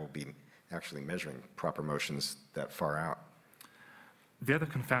Gaia will be actually measuring proper motions that far out. The other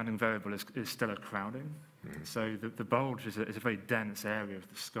confounding variable is stellar crowding. Mm-hmm. So the Bulge is a very dense area of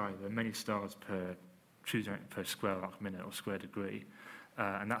the sky. There are many stars per square arc minute or square degree.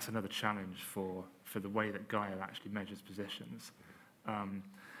 And that's another challenge for the way that Gaia actually measures positions.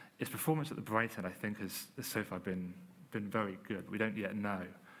 Its performance at the bright end, I think, has so far been very good. We don't yet know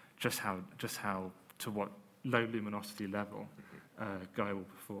just how to what low luminosity level Gaia will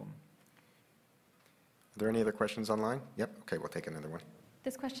perform. Are there any other questions online? Yep. Okay, we'll take another one.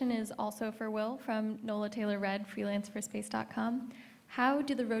 This question is also for Will from Nola Taylor Red, freelanceforspace.com. How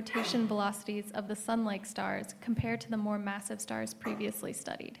do the rotation velocities of the sun-like stars compare to the more massive stars previously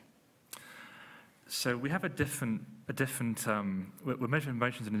studied? So we have we're measuring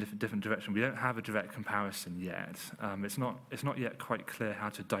motions in a different direction. We don't have a direct comparison yet. It's not yet quite clear how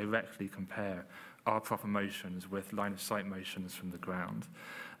to directly compare our proper motions with line-of-sight motions from the ground.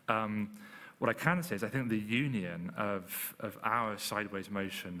 What I can say is I think the union of our sideways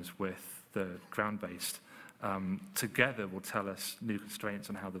motions with the ground-based together will tell us new constraints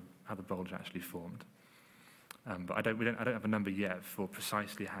on how the bulge actually formed. But I don't have a number yet for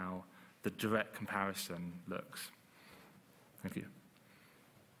precisely how the direct comparison looks. Thank you.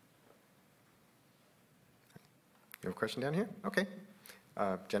 You have a question down here? Okay.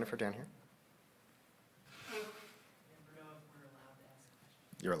 Jennifer down here.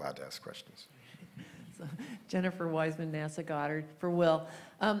 You're allowed to ask questions. So, Jennifer Wiseman, NASA Goddard. For Will,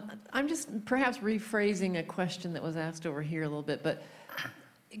 I'm just perhaps rephrasing a question that was asked over here a little bit, but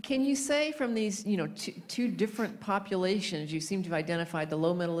can you say from these, two different populations, you seem to have identified the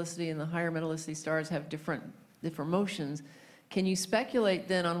low metallicity and the higher metallicity stars have different motions. Can you speculate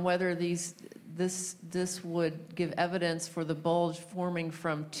then on whether this would give evidence for the bulge forming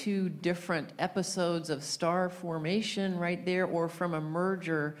from two different episodes of star formation right there, or from a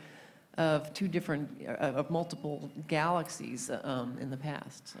merger of of multiple galaxies in the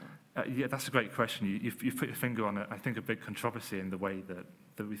past? So. Yeah, that's a great question. You've put your finger on, I think, a big controversy in the way that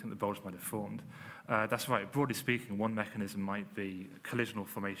we think the bulge might have formed. That's right. Broadly speaking, one mechanism might be collisional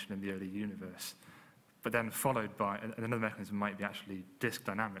formation in the early universe, but then followed by another mechanism might be actually disk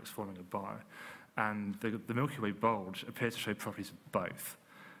dynamics forming a bar. And the Milky Way bulge appears to show properties of both.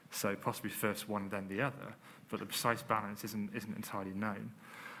 So possibly first one, then the other, but the precise balance isn't entirely known.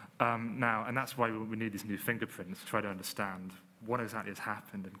 Now, and that's why we need these new fingerprints to try to understand what exactly has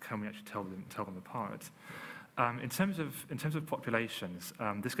happened and can we actually tell them apart. In terms of populations,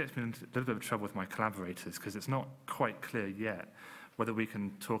 this gets me into a little bit of trouble with my collaborators because it's not quite clear yet whether we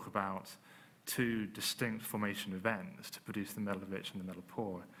can talk about two distinct formation events to produce the metal rich and the metal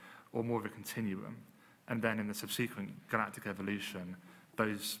poor, or more of a continuum. And then in the subsequent galactic evolution,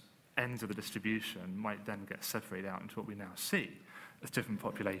 those ends of the distribution might then get separated out into what we now see as different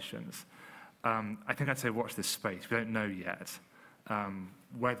populations. I think I'd say watch this space. We don't know yet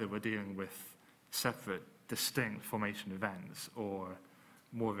whether we're dealing with separate, distinct formation events or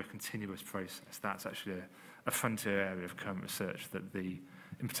more of a continuous process. That's actually a frontier area of current research that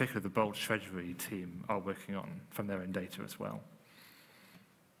in particular the Bulge Treasury team are working on from their own data as well.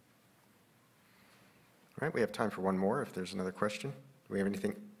 All right, we have time for one more if there's another question. Do we have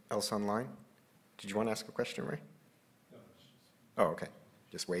anything else online? Did you want to ask a question, Ray? No. Oh, okay.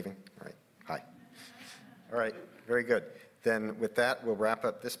 Just waving? All right. Hi. All right, very good. Then with that, we'll wrap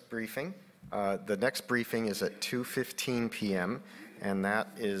up this briefing. The next briefing is at 2:15 p.m., and that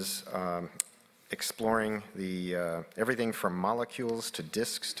is exploring everything from molecules to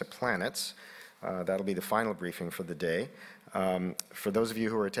disks to planets. That'll be the final briefing for the day. For those of you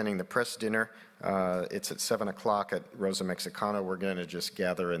who are attending the press dinner, it's at 7 o'clock at Rosa Mexicana. We're going to just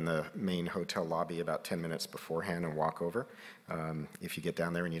gather in the main hotel lobby about 10 minutes beforehand and walk over. If you get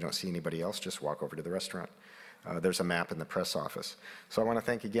down there and you don't see anybody else, just walk over to the restaurant. There's a map in the press office. So I want to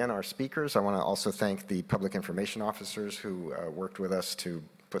thank again our speakers. I want to also thank the public information officers who worked with us to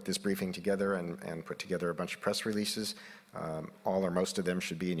put this briefing together and put together a bunch of press releases. All or most of them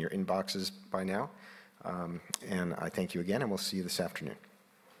should be in your inboxes by now. And I thank you again, and we'll see you this afternoon.